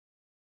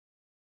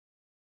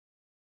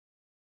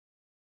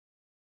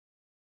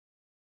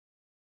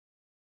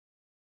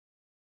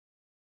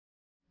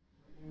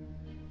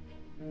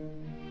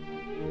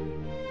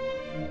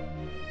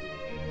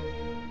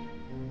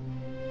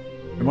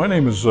My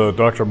name is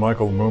Dr.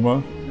 Michael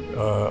Mumma.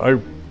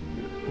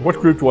 What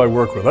group do I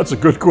work with? That's a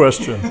good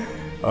question.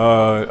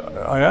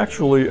 I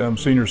actually am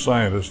senior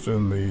scientist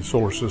in the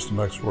Solar System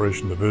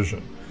Exploration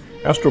Division.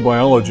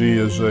 Astrobiology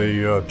is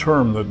a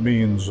term that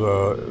means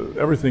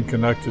everything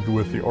connected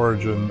with the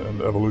origin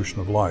and evolution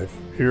of life,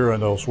 here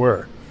and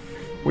elsewhere.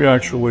 We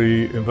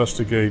actually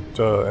investigate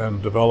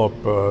and develop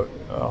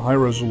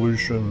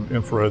high-resolution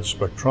infrared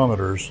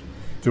spectrometers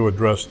to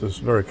address this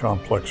very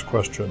complex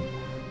question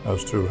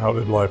as to how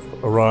did life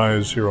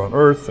arise here on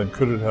Earth and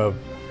could it have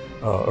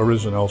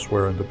arisen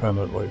elsewhere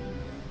independently.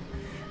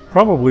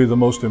 Probably the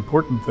most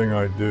important thing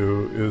I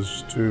do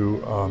is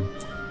to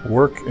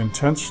work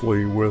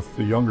intensely with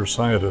the younger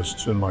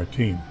scientists in my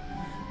team.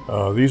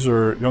 These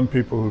are young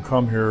people who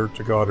come here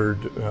to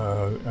Goddard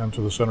and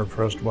to the Center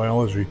for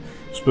Astrobiology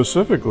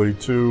specifically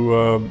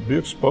to be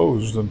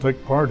exposed and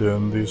take part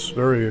in these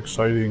very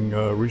exciting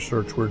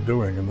research we're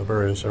doing in the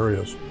various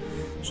areas.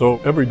 So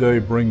every day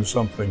brings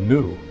something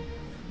new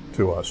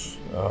to us.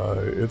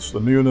 It's the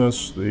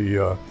newness,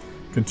 the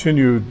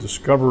continued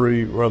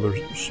discovery, whether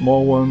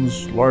small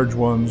ones, large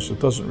ones,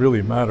 it doesn't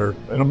really matter.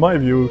 And in my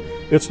view,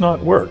 it's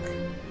not work,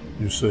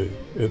 you see.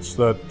 It's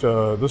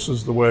that this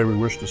is the way we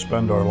wish to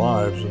spend our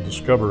lives in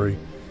discovery,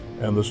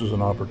 and this is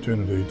an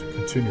opportunity to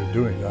continue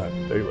doing that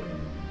daily.